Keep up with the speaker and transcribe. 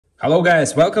Hello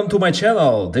guys, welcome to my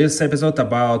channel. This episode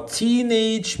about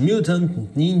Teenage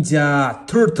Mutant Ninja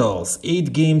Turtles.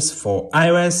 8 games for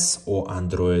iOS or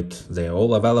Android. They're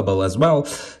all available as well.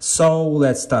 So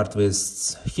let's start with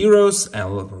Heroes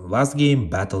and last game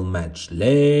Battle Match.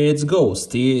 Let's go.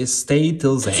 Stay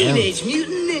till the end. Teenage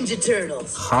Mutant Ninja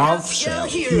Turtles. Half Shell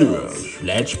Heroes.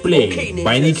 Let's play. Okay,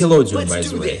 by Nickelodeon, by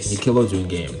the way. this. Nickelodeon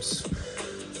games.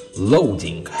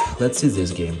 Loading. Let's see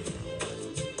this game.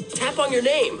 Tap on your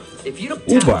name. If you don't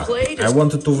tap Uba. play, I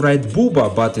wanted to write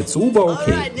Booba, but it's Uba.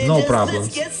 Okay, Alright, ninjas, no problem.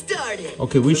 Let's get started.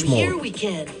 Okay, which From mode? Here we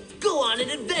can go on an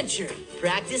adventure,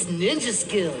 practice ninja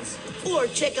skills, or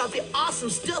check out the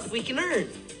awesome stuff we can earn.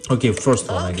 Okay, first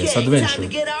one, I guess. Adventure. Time to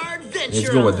get our adventure Let's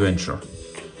go on. adventure.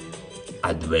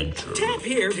 Adventure. Tap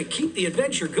here to keep the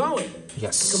adventure going.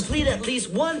 Yes. Complete at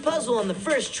least one puzzle on the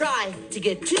first try to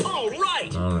get 2. All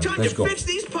right, Alright, time let's to go. fix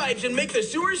these pipes and make the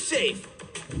sewers safe.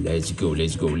 Let's go,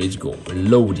 let's go, let's go.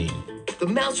 Loading. The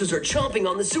mousers are chomping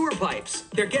on the sewer pipes.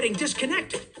 They're getting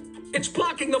disconnected. It's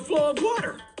blocking the flow of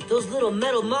water. Those little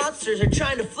metal monsters are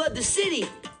trying to flood the city.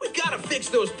 We gotta fix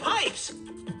those pipes.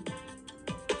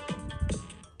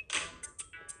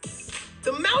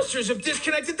 The mousers have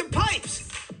disconnected the pipes.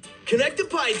 Connect the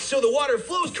pipes so the water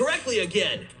flows correctly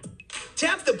again.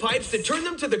 Tap the pipes to turn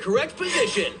them to the correct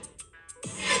position.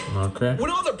 Okay. When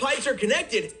all the pipes are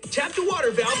connected, tap the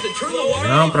water valve to turn the water.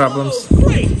 No on. problems.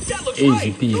 Great, that looks Easy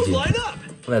right. peasy. Those line up.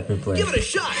 Let me play. Give it a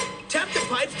shot. Tap the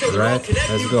pipes till they're all Right,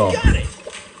 connected. let's go. Got it.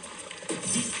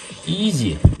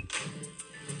 Easy.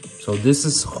 So this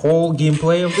is whole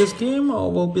gameplay of this game,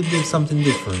 or will be something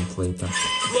different later?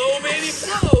 Flow, baby,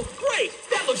 flow. Great,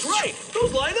 that looks right.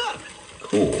 Those line up.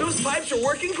 Cool. Those pipes are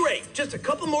working great. Just a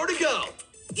couple more to go.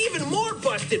 Even more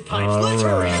busted pipes. Let's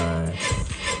hurry. Alright.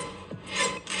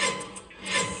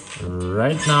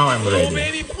 Right now I'm Flow, ready.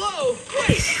 baby, flow.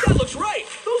 Great, that looks right.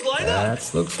 Those line up.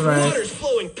 That looks The right. water's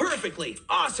flowing perfectly.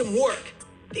 Awesome work.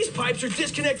 These pipes are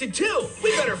disconnected too.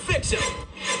 We better fix them.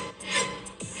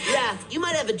 Raph, you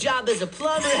might have a job as a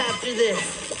plumber after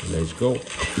this. Let's go.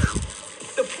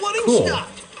 The flooding Cool.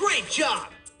 stopped. Great job.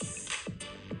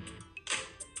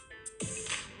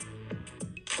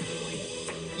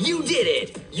 You did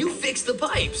it! You fixed the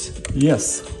pipes!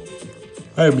 Yes.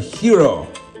 I'm hero.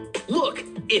 Look,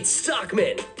 it's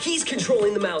Stockman. He's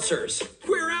controlling the mousers.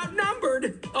 We're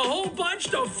outnumbered. A whole bunch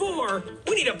to 4.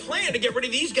 We need a plan to get rid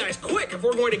of these guys quick if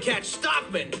we're going to catch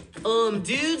Stockman.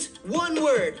 Dudes, one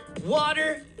word.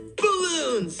 Water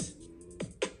balloons.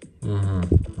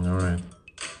 Alright.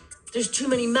 There's too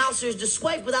many mousers to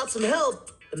swipe without some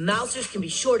help. The mousers can be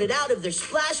shorted out if they're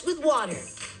splashed with water.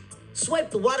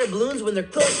 Swipe the water balloons when they're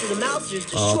close to the mousers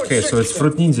to short Okay, so it's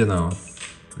Fruit Ninja now.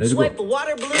 Let's Swipe go. a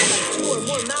water balloon like 2 or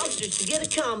more mousers to get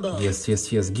a combo. Yes,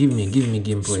 yes, yes. Give me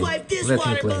gameplay. Swipe this Let me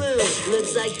water play. balloon.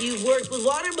 Looks like you've worked with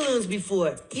water balloons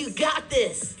before. You got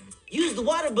this. Use the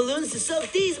water balloons to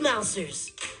soak these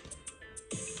mousers.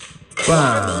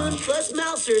 Water balloon Bam. plus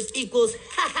mousers equals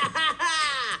ha ha ha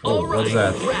ha. Oh, what's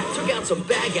that? Raph took out some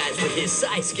bad guys with his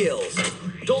side skills.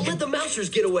 Don't let the mousers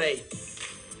get away.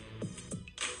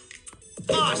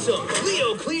 Awesome.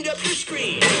 Leo cleaned up your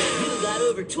screen. You got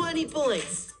over 20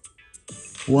 points.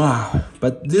 Wow,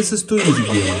 but this is too easy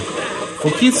game. For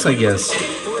kids, I guess.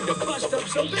 Afford to bust up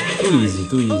some bad Too easy,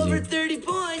 too Over easy. 30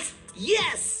 points.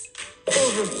 Yes.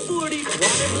 Over 40 water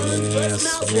balloons Yes, plus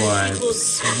mousers swipe, equals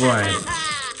swipe.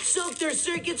 Soak their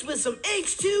circuits with some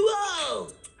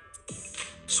H2O.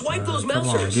 Swipe those Come on,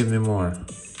 mousers. give me more.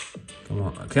 Come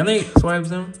on. Can I swipe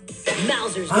them?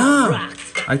 Mousers get Ah, rocked.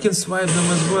 I can swipe them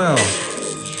as well.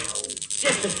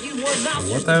 Just a few more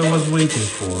mousers. What I was waiting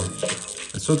for.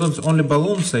 I thought it's only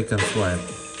balloons I can swipe,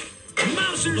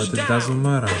 Mousers but it down. doesn't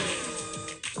matter.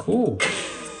 Cool.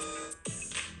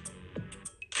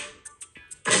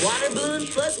 Water balloon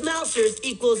plus mousers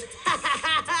equals ha ha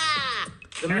ha ha.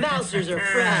 The mousers are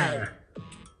fried.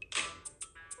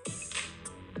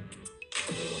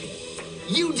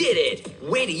 You did it!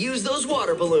 Way to use those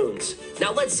water balloons.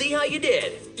 Now let's see how you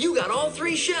did. You got all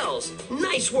 3 shells.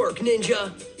 Nice work,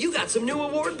 Ninja. You got some new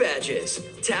award badges.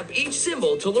 Tap each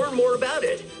symbol to learn more about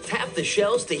it. Tap the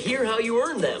shells to hear how you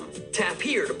earn them. Tap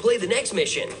here to play the next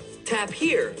mission. Tap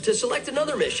here to select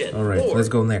another mission. Alright, Or let's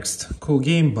go next. Cool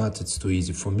game, but it's too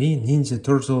easy for me. Ninja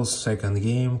Turtles second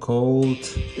game called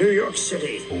New York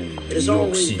City. It has New York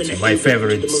always City, been a my haven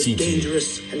favorite to the most city.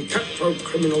 dangerous and cutthroat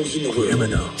criminals in the world.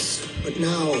 Criminals. But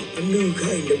now a new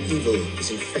kind of evil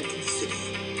has infected the city,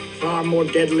 far more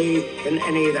deadly than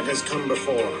any that has come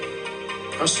before.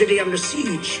 A city under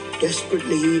siege,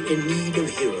 desperately in need of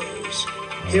heroes.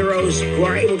 Heroes who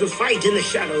are able to fight in the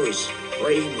shadows.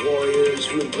 Brave warriors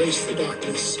who embrace the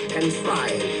darkness and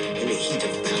thrive in the heat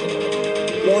of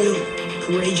battle. Loyal,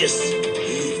 courageous,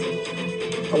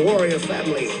 evil. A warrior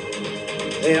family.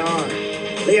 They are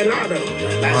Leonardo,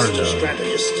 master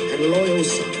strategist and loyal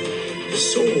son. The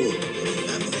soul of the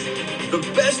family. The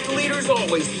best leaders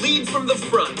always lead from the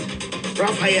front.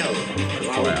 Raphael, a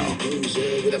rowdy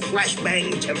bruiser with a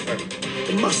flashbang temper.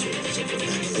 The muscles of the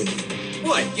family.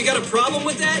 What, you got a problem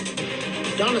with that?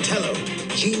 Donatello,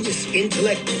 genius,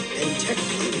 intellect, and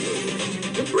technology.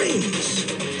 The brains of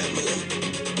the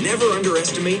family. Never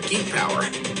underestimate geek power.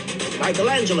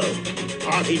 Michelangelo,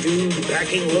 party dude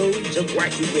packing loads of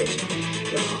wacky wit.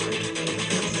 The heart of the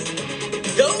family.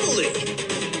 Totally.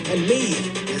 And me,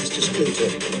 Master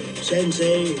Splinter,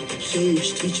 sensei,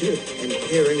 sage teacher, and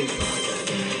caring father.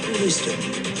 The wisdom of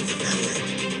the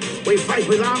family. We fight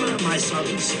with honor, my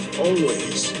sons,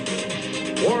 always.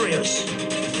 Warriors,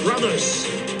 brothers,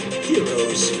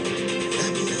 heroes,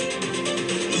 family.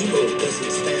 Evil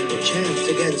doesn't stand a chance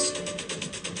against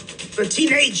the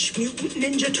Teenage Mutant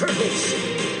Ninja Turtles.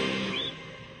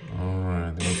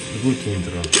 Alright, good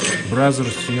intro.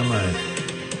 Brothers Unite.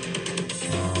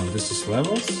 This is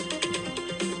levels?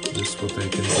 This is what I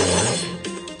can do, right?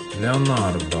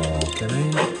 Leonardo, can I?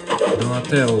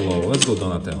 Donatello, let's go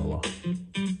Donatello.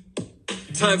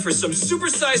 Time for some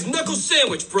supersized knuckle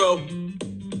sandwich, bro.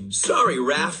 Sorry,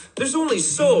 Raph. There's only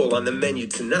soul on the menu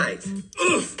tonight.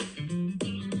 Ugh.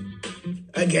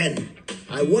 Again,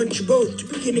 I want you both to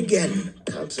begin again,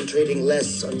 concentrating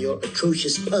less on your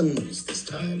atrocious puns this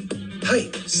time.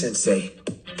 Hype, Sensei.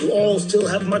 You all still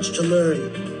have much to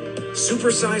learn.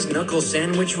 Supersized knuckle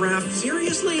sandwich, Raph?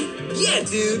 Seriously? Yeah,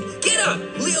 dude. Get up.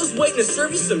 Leo's waiting to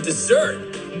serve you some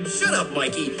dessert. Shut up,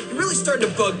 Mikey. You're really starting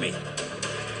to bug me.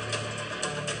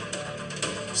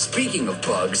 Speaking of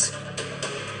bugs.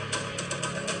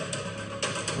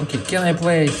 Okay, can I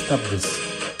play? Stop this.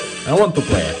 I want to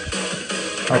play.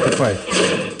 How to fight?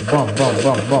 Bomb, bomb,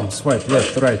 bomb, bomb. Swipe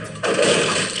left, right.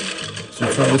 So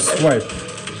from the swipe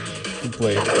to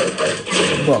play.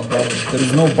 Bomb, bomb. There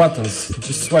is no buttons.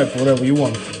 Just swipe whatever you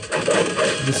want.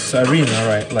 This is arena,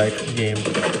 right? Like game.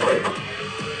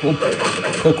 Oh,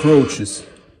 cockroaches.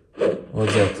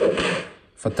 What's that?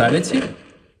 Fatality?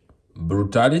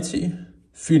 Brutality?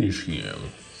 Finish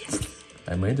him.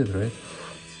 I made it, right?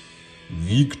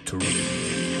 Victory.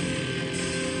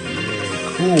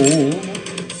 Yeah, cool.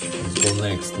 Let's go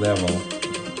next level.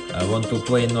 I want to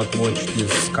play, not watch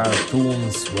these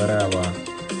cartoons, wherever.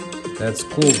 That's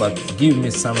cool, but give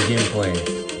me some gameplay.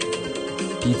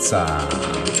 Pizza.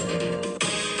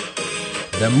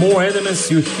 The more enemies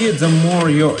you hit, the more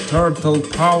your turtle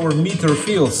power meter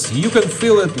fills. You can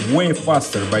fill it way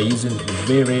faster by using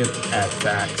varied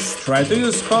attacks. Try to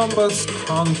use combos,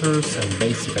 counters, and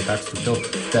basic attacks to fill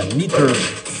the meter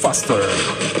faster.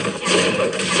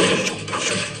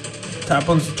 Tap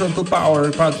on the turtle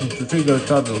power button to trigger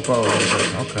turtle power.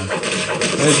 Okay,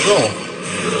 let's go.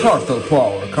 Turtle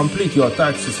power. Complete your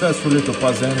attack successfully to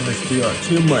pass the enemies to your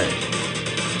teammate.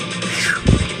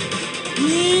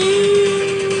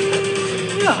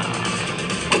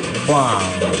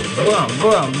 Bam, bam,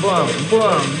 bam, bam,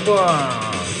 bam,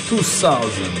 bam.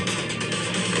 2000.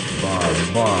 Bam,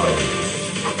 bam.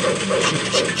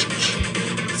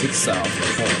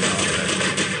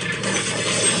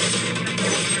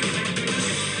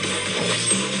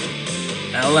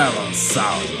 6,400.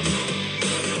 11,000.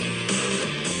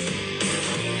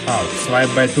 Oh,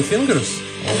 swipe by 2 fingers?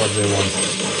 Or what they want?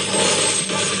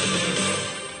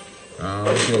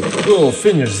 Okay, cool,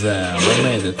 finish them. I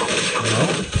made it. No,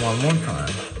 one more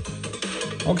time.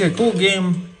 Okay, cool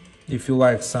game. If you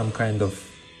like some kind of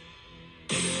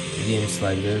games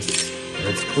like this,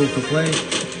 it's cool to play.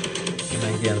 And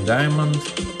again, diamond,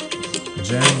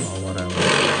 gem, or whatever.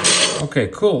 Okay,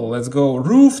 cool. Let's go.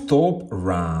 Rooftop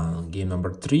Run. Game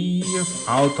number 3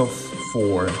 out of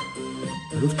 4.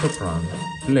 Rooftop Run.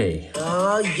 Play.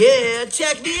 Oh, yeah.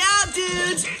 Check me out,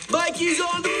 dudes. Mikey's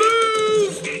on the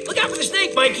move. Look out for the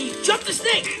snake, Mikey. Jump the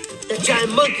snake. That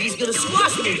giant monkey's gonna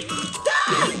squash me.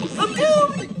 Ah, I'm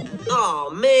doomed. Oh,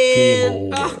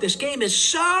 man. Oh, this game is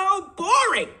so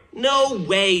boring. No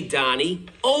way, Donnie.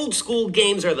 Old school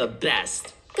games are the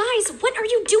best. Guys, what are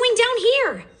you doing down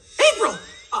here? April!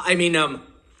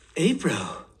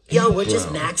 April. Yo, we're just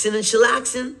maxing and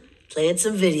chillaxing, playing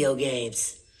some video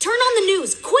games. Turn on the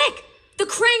news, quick! The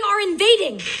Krang are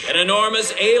invading! An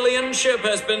enormous alien ship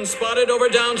has been spotted over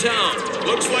downtown.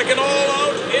 Looks like an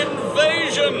all-out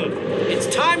invasion. It's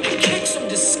time to kick some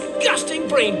disgusting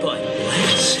brain butt.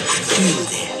 Let's do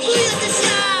this.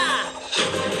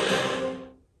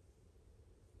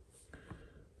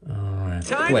 Alright,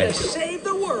 Time play. to save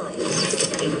the world.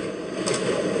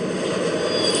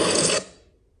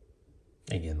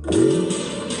 Again.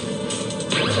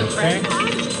 Okay.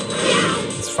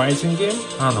 fighting game?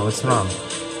 Oh no, it's run.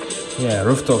 Yeah,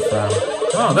 rooftop run.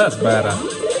 Oh, that's better.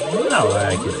 I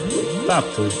like it. Tap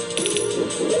to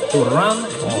run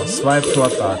or swipe to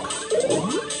attack.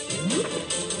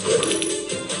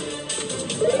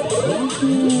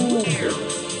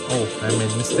 Oh, I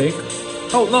made mistake.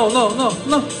 Oh, no.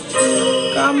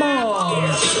 Come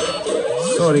on.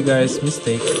 Sorry guys,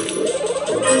 mistake.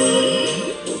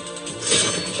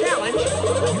 Challenge.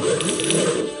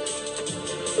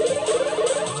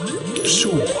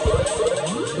 Shoot.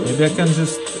 Maybe I can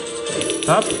just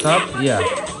tap. Yeah,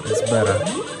 it's better.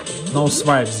 No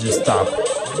swipes, just tap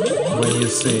when you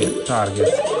see target.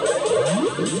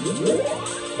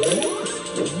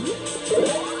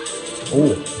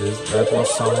 Oh, that was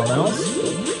someone else?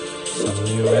 Some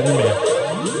new enemy.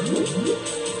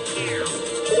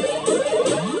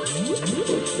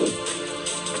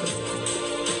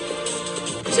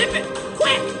 Zip it!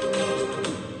 Quick!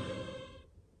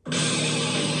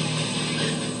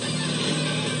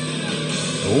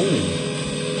 Oh,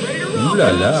 ooh la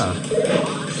la.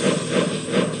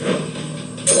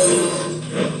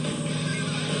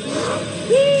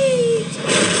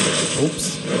 Oops.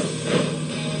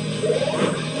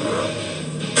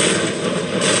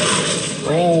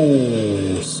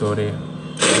 Oh, sorry.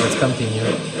 Let's continue.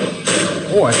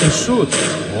 Oh, I can shoot.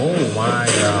 Oh my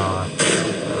god.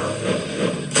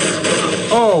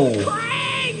 Oh!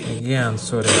 Again,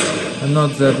 sorry. I'm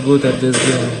not that good at this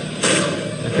game.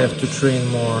 I have to train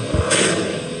more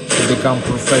to become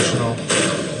professional.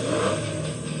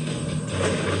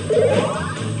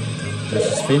 This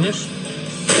is finished?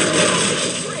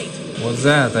 What's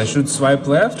that? I should swipe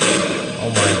left? Oh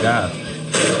my god.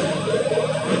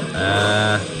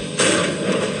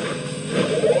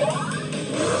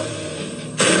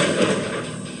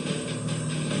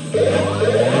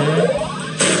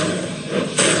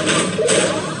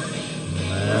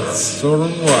 Let's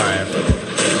survive.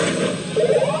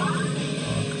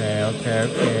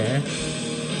 Okay.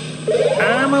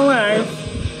 I'm alive.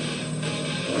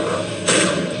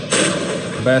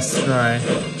 Best try.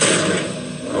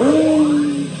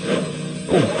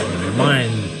 Oh,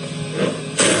 mine.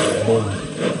 Boom.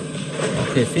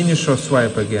 Okay, finish or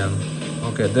swipe again.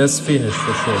 Okay, that's finish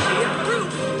for sure.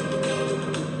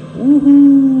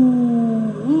 Woohoo!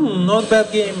 Not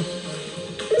bad game.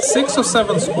 6 or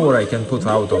 7 score I can put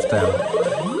out of 10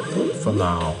 for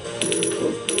now.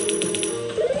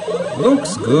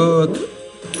 Looks good,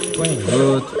 playing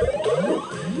good.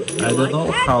 I don't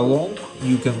know how long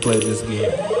you can play this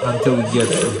game until you get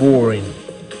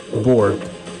bored.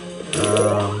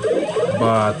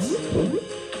 But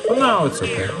for now it's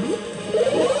okay.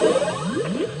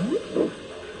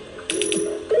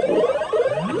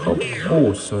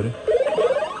 Oh, sorry.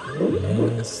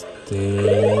 Mistake.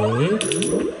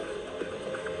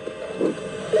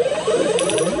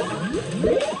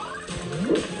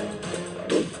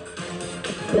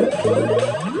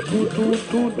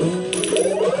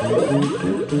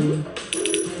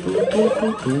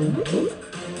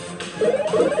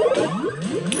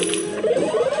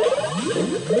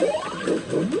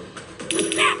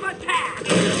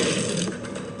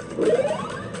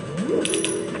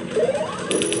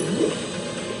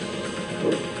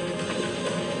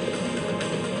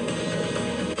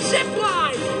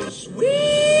 Zipline!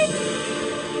 Sweet!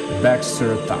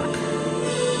 Baxter attack.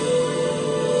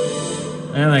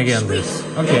 And again this.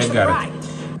 Okay,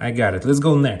 I got it. Let's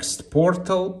go next.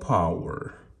 Portal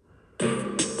power.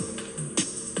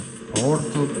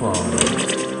 Portal power.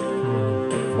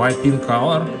 White pink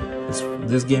color. Is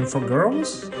this game for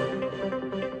girls?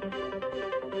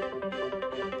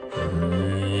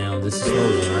 Yeah, this is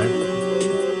loading, right?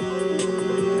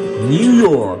 New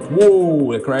York.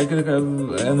 Whoa, a cracker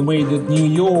invaded New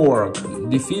York.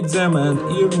 Defeat them and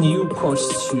earn new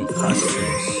costumes.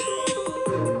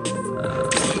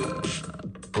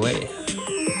 Play.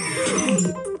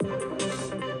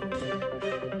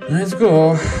 Let's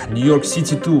go. New York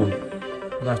City 2.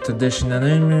 After dashing an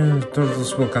enemy, the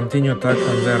turtles will continue attack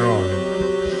on their own.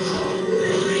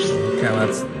 Okay,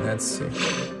 let's see.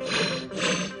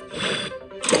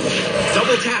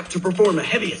 Double tap to perform a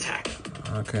heavy attack.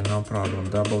 Okay, no problem.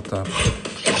 Double tap.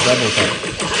 Double tap.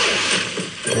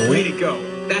 Way to go.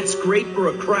 That's great for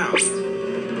a crowd.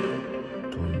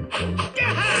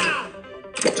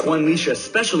 To unleash a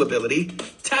special ability,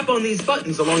 tap on these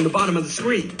buttons along the bottom of the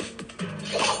screen.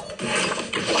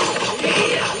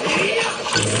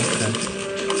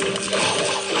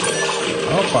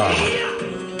 Opa.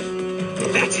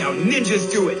 That's how ninjas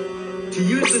do it. To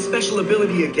use the special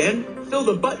ability again, fill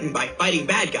the button by fighting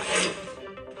bad guys.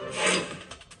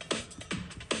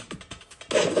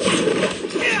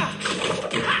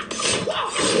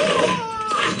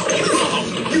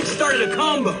 started a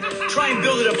combo. Try and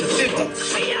build it up to 50.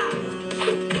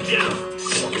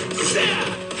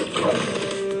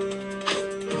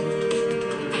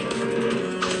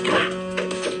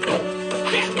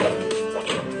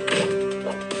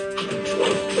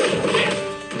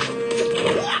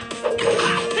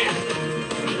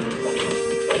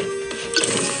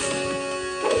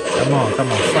 Come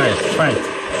on, fight, fight.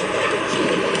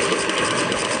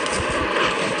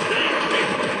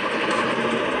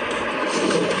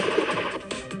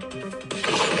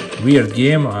 Weird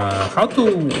game. How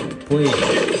to play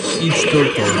each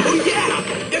turtle?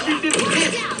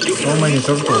 So many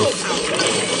turtles.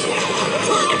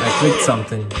 I clicked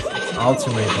something.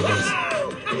 Ultimate, I guess.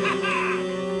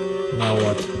 Now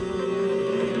what?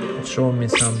 Show me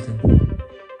something.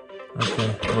 Okay,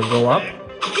 we'll go up.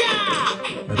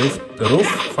 Roof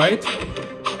fight?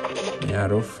 Yeah,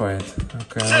 roof fight.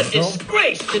 Okay, let's go.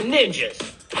 Disgrace to ninjas.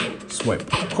 Swipe.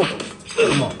 Hop.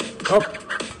 Come on. Hop.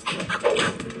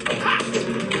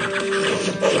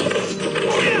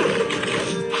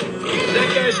 Is that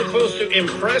guy supposed to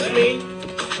impress me?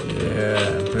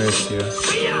 Yeah, impress you.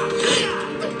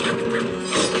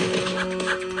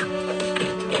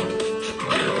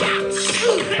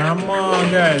 Come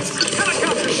on, guys.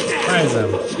 Try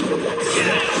them.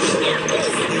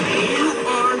 You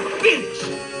are finished.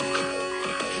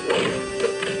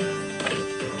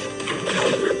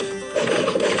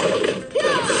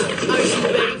 Are you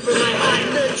ready for my high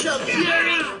nunchuck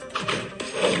fury?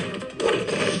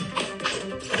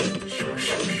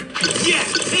 Yeah,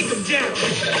 take him down.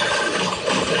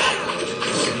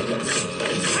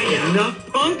 Enough,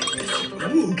 punk?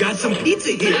 Ooh, got some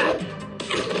pizza here.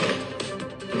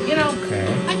 You know, Okay.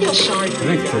 I feel sorry for you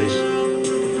Victory. guys.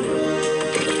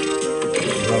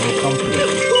 Level complete.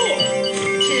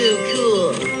 Too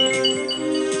cool.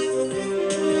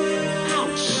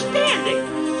 Outstanding.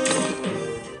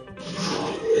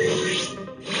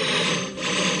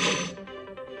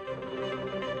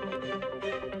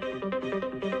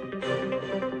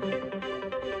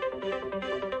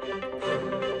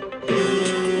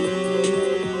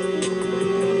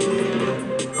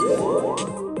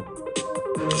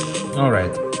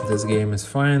 Alright, this game is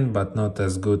fine, but not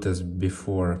as good as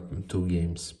before two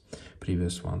games,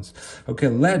 previous ones. Okay,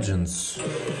 Legends.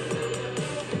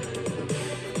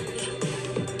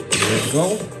 Let's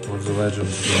go for the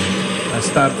Legends game. I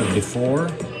started before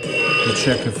to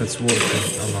check if it's working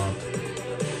or not.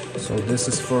 So this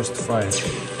is first fight.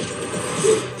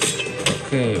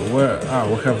 Okay, where? Ah,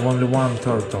 we have only one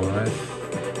turtle, right?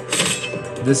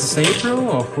 This is April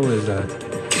or who is that?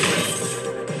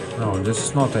 No, this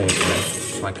is not April.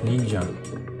 It's like Ninja.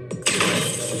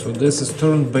 So this is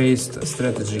turn-based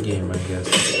strategy game, I guess.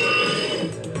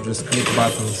 Just click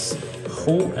buttons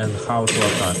who and how to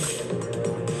attack.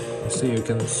 You see, you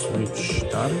can switch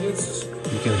targets.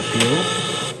 You can heal.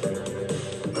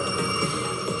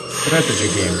 Strategy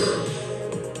game.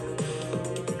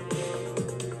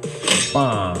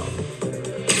 Bam.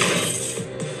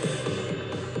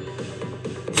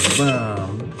 Bam.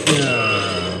 Yeah.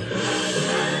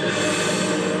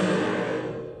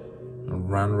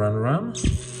 Run, run, run.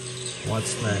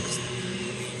 What's next?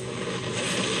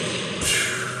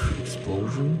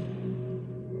 Explosion.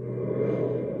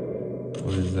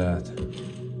 What is that?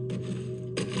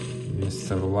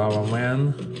 Mr. Lava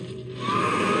Man.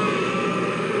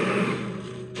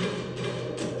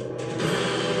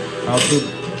 How to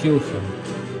kill him?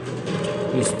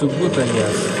 He's too good, I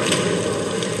guess.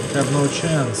 I have no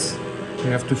chance. We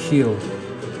have to heal.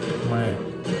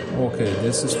 Okay,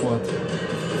 this is what.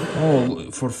 Oh,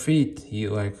 forfeit.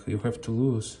 You have to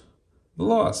lose.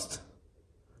 Lost.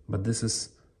 But this is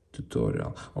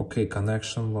tutorial. Okay,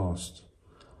 connection lost.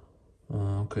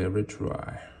 Okay,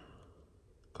 retry.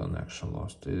 Connection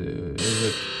lost. Is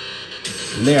it?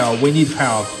 Leo, we need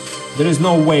help. There is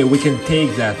no way we can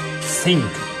take that thing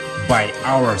by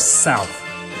ourselves.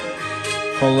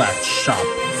 Collect shop.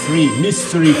 Free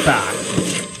mystery pack.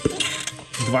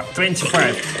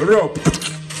 25 rope.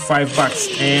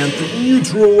 $5 and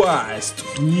neutralized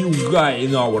new guy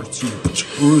in our team,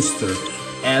 Rooster.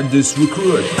 And this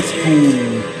recruit,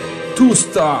 ooh, 2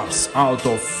 stars out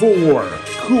of 4.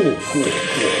 Cool.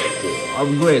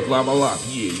 Upgrade, level up.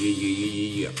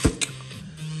 Yeah.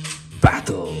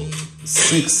 Battle.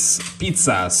 6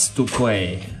 pizzas to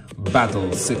play.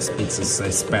 Battle, 6 pizzas I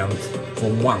spent for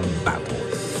 1 battle.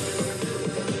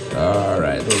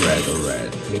 Alright.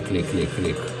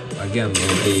 Click. Again,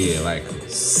 will be like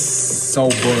so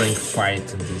boring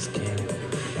fight in this game.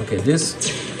 Okay, this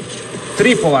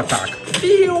triple attack.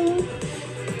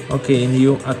 Okay,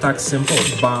 new attack simple.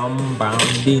 Bam,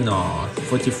 bambino.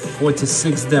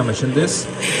 46 damage in this.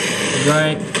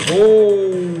 guy.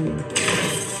 Oh,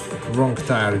 wrong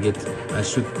target. I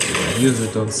should use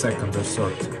it on second or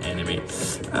third enemy.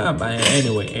 But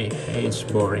anyway, it's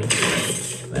boring.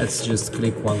 Let's just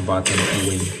click one button to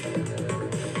win.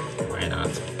 Why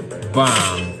not?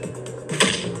 Bam!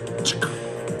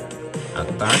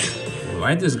 Attack.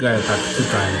 Why this guy attacked 2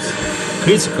 times?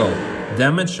 Critical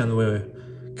damage and we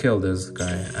kill this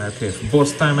guy. Okay,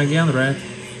 boss time again, right?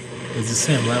 It's the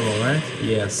same level, right?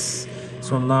 Yes.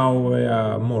 So now we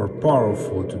are more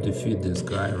powerful to defeat this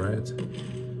guy, right?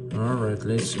 Alright,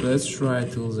 let's try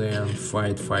till the end.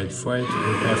 Fight. We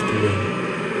have to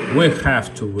win. We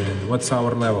have to win. What's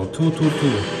our level? 2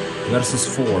 versus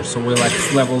 4. So we're like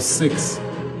level 6.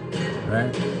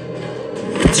 Right?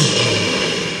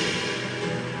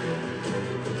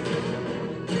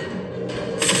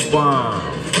 Bam!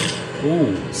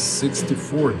 Oh,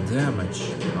 64 damage.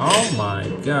 Oh my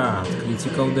god,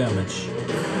 critical damage.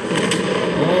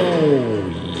 Oh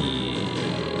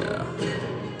yeah.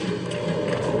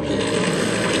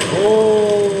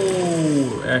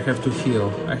 Oh, I have to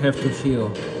heal.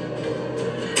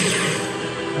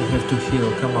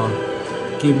 Come on.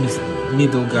 Give me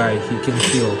middle guy, he can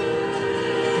heal.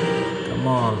 Come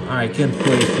on, I can't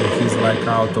play him, he's like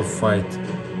out of fight.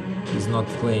 He's not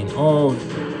playing. Oh,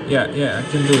 yeah, I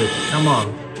can do it. Come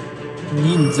on.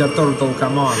 Ninja Turtle,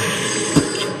 come on.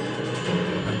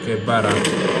 Okay, better.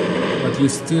 But you're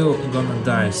still gonna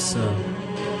die soon.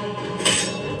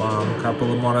 Bam,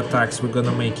 couple of more attacks, we're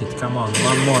gonna make it. Come on,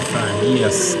 one more time.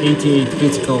 Yes, 88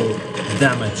 critical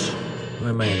damage.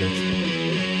 We made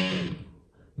it.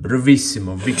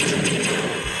 Bravissimo, victory.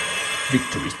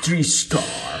 Victory, 3-star.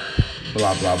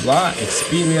 Blah, blah, blah.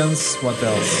 Experience, what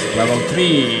else? Level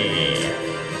 3.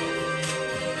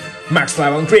 Max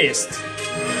level increased.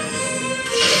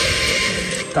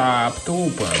 Tap to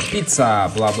open. Pizza.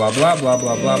 Blah blah blah blah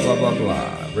blah blah blah blah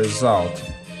blah. Result.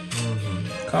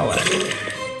 Collect.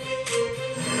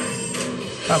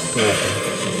 Tap to open.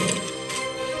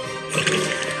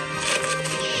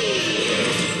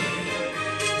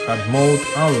 Hard mode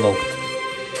unlocked.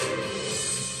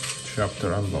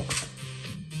 Chapter unlocked.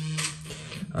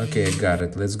 Okay, I got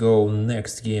it. Let's go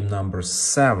next game number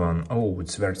 7. Oh,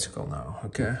 it's vertical now.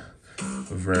 Okay.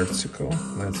 Vertical.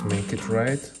 Let's make it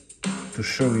right to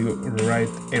show you right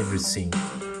everything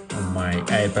on my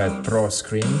iPad Pro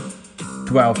screen.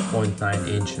 12.9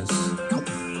 inches.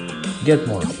 Get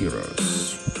more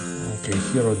heroes. Okay,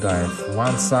 hero dive.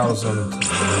 1000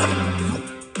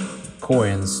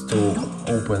 coins to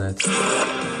open it.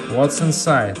 What's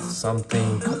inside?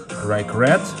 Something like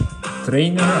red?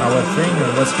 Trainer? Our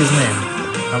trainer? What's his name?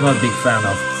 I'm not a big fan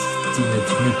of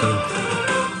Teenage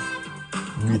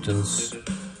Mutants.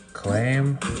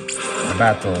 Claim.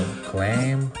 Battle.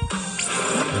 Claim.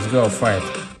 Let's go fight.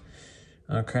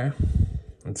 Okay.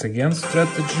 It's against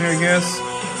strategy, I guess.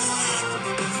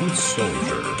 Foot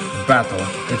soldier. Battle.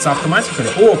 It's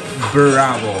automatically. Oh,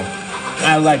 bravo.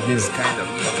 I like this kind of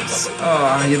games.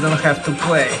 Oh, you don't have to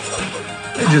play.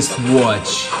 You just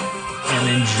watch and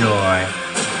enjoy.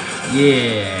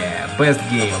 Yeah, best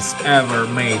games ever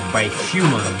made by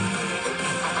human.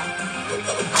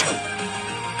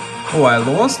 Oh, I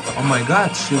lost? Oh my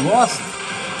god, she lost.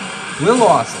 We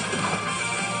lost.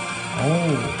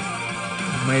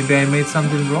 Oh, maybe I made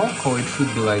something wrong? Oh, it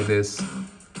should be like this.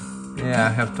 Yeah, I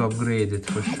have to upgrade it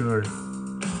for sure.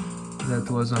 That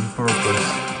was on purpose.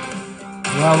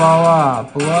 Level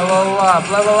up, level up,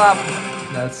 level up.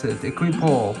 That's it, equip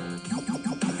all.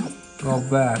 Go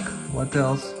back, what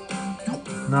else?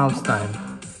 Now it's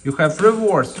time. You have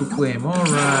rewards to claim,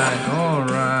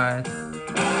 alright.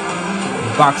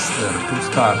 Baxter, 2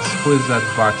 stars. Who is that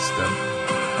Baxter?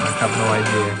 I have no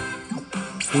idea.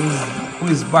 Who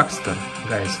is Baxter,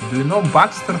 guys? Do you know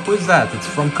Baxter? Who is that? It's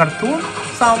from cartoon?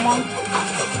 Someone?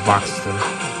 Baxter.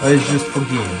 Oh, it's just for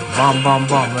game. Bam, bam,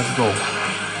 bam. Let's go.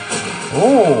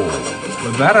 Oh,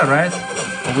 we better, right?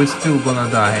 Or we still gonna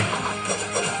die?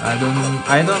 I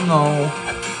don't know.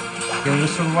 Can we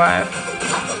survive?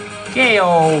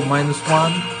 KO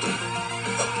 -1.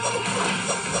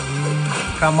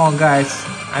 Come on, guys.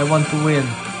 I want to win.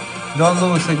 Don't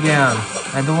lose again.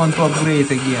 I don't want to upgrade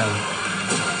again.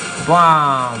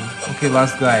 Bam! Okay,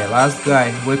 last guy.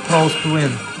 We're close to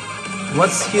win.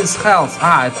 What's his health?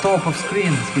 Ah, at top of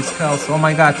screen, his health. Oh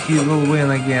my god, he will win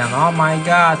again. Oh my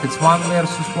god, it's 1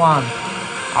 versus 1.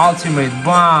 Ultimate,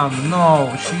 bam!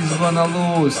 No, she's gonna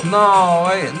lose.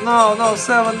 No, no,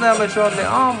 7 damage only.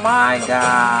 Oh my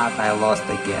god, I lost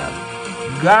again.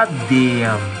 God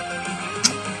damn.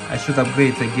 I should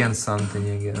upgrade again something,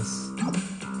 I guess.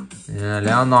 Yeah,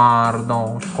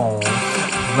 Leonardo, of course.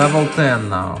 Level 10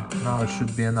 now. Now it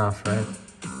should be enough, right?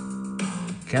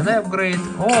 Can I upgrade?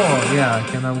 Oh, yeah, I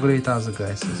can upgrade other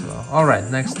guys as well. Alright,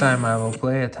 next time I will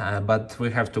play it, but we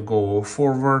have to go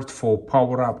forward for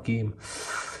power-up game.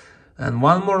 And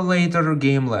one more later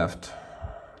game left.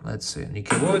 Let's see,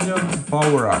 Nickelodeon,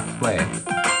 power-up, play.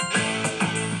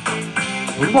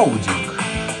 Loading.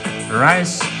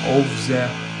 Rise of the...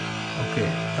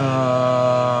 Okay,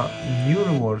 new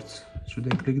rewards. Should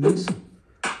I click this?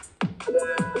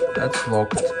 That's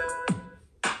locked.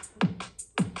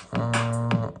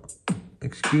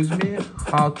 Excuse me,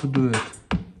 how to do it?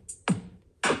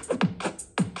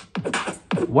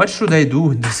 What should I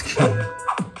do in this game?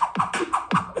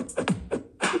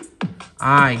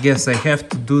 I guess I have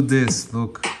to do this.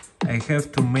 Look, I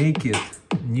have to make it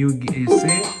new. You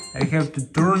see, I have to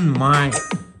turn my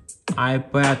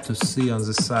iPad to see on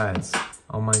the sides.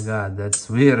 Oh my god, that's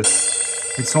weird.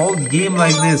 It's all game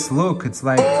like this. Look, it's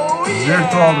like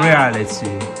virtual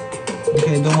reality.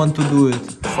 Okay, I don't want to do it.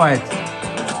 Fight.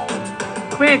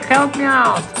 Quick, help me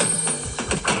out.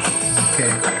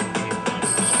 Okay.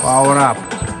 Power up.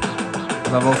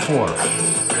 Level 4.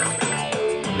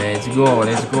 Let's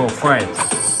go, fight.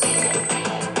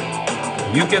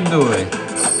 You can do it.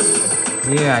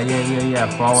 Yeah,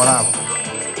 power up.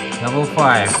 Level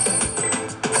 5.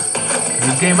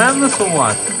 This game endless or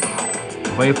what?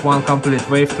 Wave 1 complete,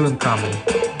 wave 2 incoming.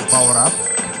 Power up.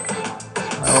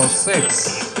 Level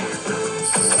 6.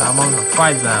 Come on,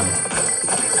 fight them.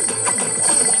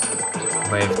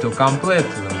 Wave 2 complete,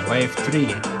 wave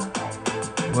 3.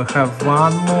 We have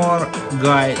one more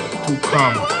guy to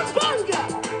come.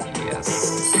 Yes,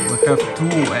 we have 2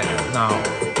 now,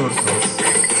 turtles.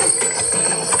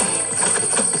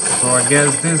 So I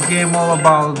guess this game all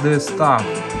about this stuff.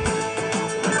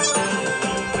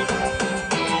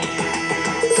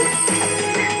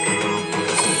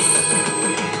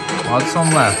 What's on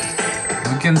left?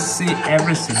 We can see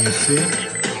everything, you see?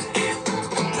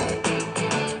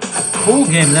 Cool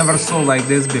game, never saw like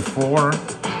this before.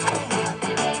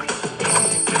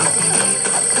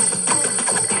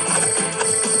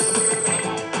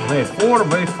 Wave 4,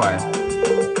 wave 5.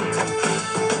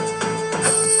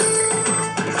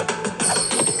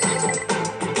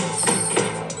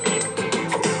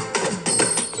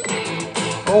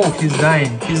 Oh, he's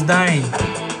dying.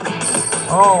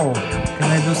 Oh, can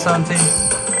I do something?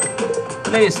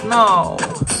 Please, no.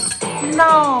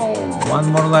 No! One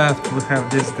more left. We have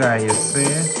this guy, you see?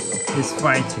 He's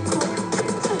fighting.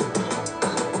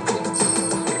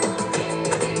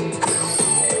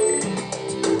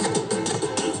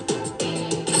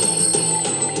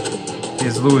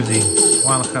 He's losing.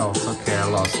 1 health. Okay, I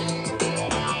lost.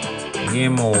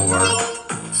 Game over.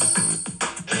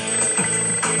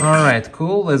 Alright,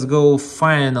 cool. Let's go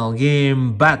final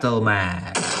game battle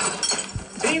match.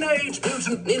 Teenage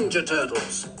Mutant Ninja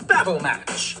Turtles battle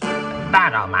match.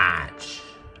 Battle match.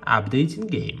 Updating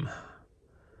game.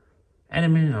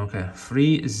 Enemy, okay.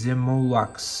 Free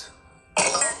Zemulux.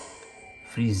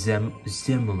 Free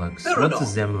Zemulux. What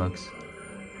is Zemulux?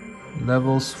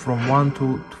 Levels from 1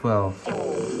 to 12.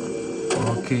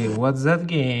 Okay, what's that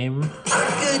game?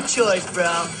 Good choice,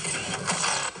 bro.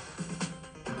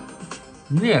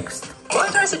 Next.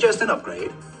 Might I suggest an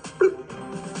upgrade?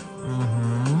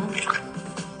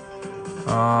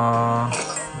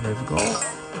 Let's go.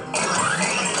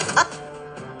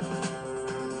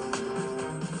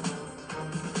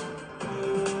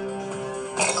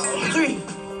 Three,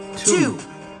 2,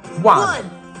 1. 1,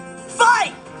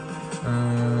 fight!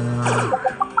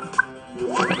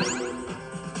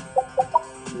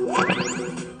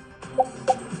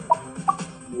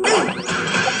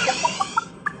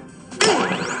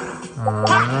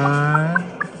 Alright.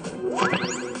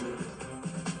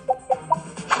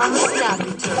 I'm a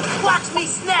snapping turtle. Watch me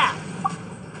snap!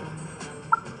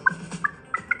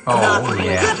 Oh,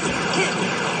 yeah.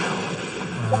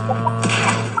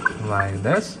 Like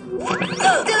this.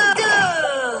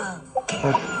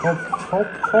 Hop.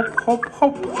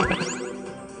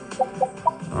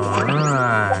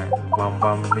 Alright.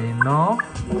 Bambino.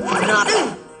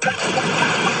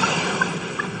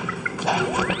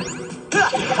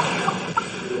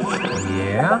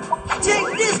 Yeah. Take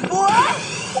this, boy!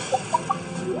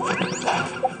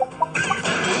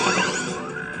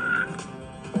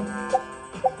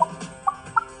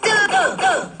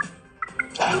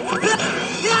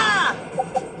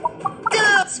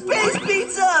 Space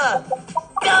pizza!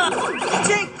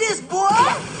 Take this, boy!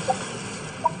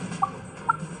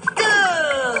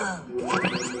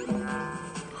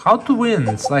 How to win?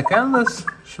 It's like endless.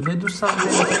 Should I do something?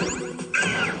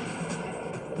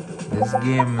 This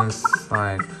game is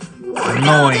like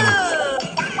annoying.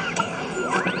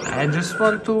 I just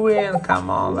want to win. Come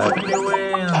on, let me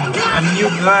win. a new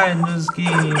guy in this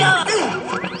game.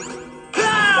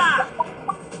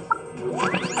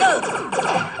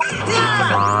 Oh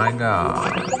my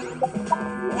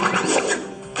god.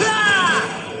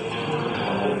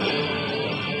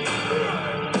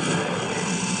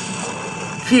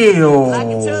 Kill.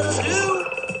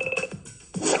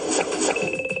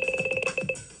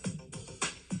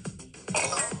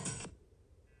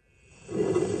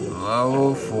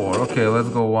 Level 4. Okay, let's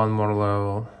go one more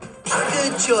level.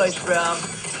 Good choice, bro.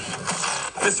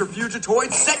 Mr.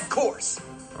 Fugitoid, set course.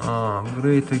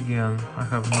 Great again. I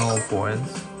have no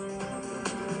points.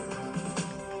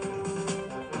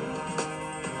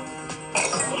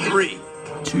 Three,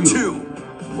 Two,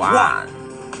 one.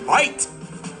 fight.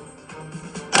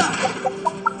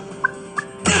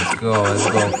 Let's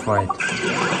go fight.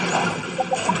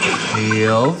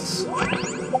 Shields.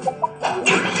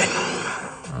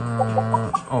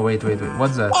 Oh wait,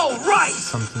 what's that? All right.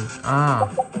 Something.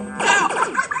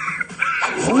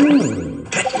 Ooh,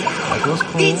 that was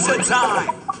cool. Pizza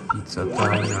time. Pizza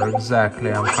time.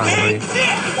 Exactly. I'm hungry.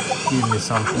 Give me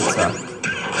some pizza.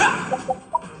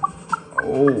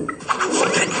 Oh.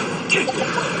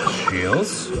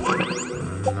 Shields.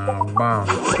 Now bam.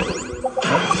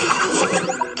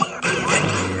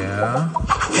 Yeah.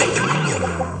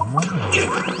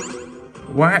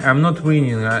 Why I'm not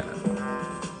winning?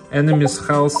 Enemy's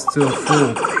health still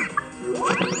full.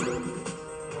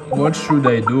 What should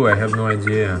I do? I have no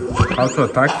idea. How to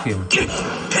attack him?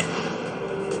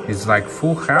 He's like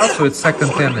full health, so it's second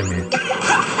enemy.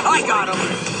 I got him.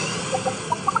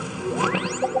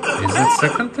 Is it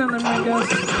second enemy, I guess?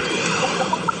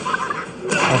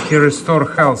 Oh, he restored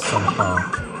health somehow.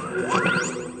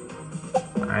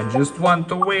 I just want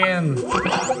to win. Take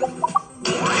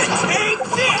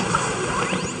this.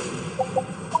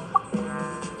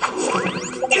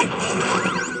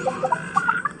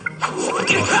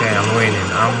 Okay, I'm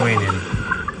winning.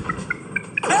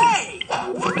 Hey.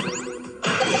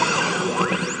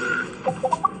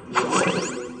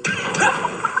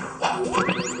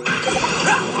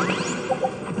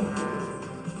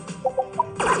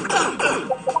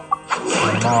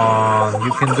 Come on,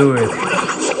 you can do it.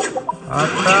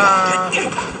 Attack!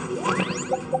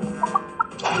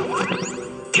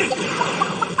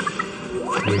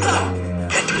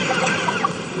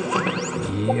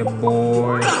 Yeah,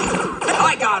 boy.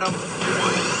 I got him.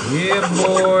 Yeah,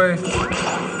 boy.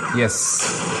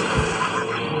 Yes.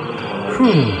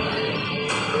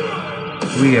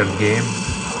 Weird game,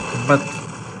 but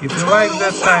if you like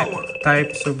that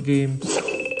types of games,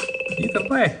 you can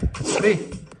play. It's free.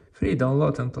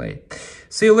 Download and play.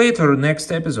 See you later.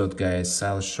 Next episode, guys.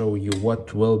 I'll show you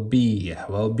what will be.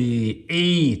 Will be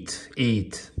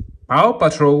 8 Paw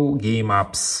Patrol game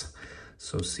ups.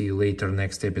 So see you later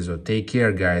next episode. Take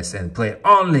care, guys, and play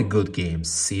only good games.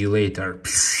 See you later.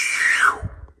 Peace.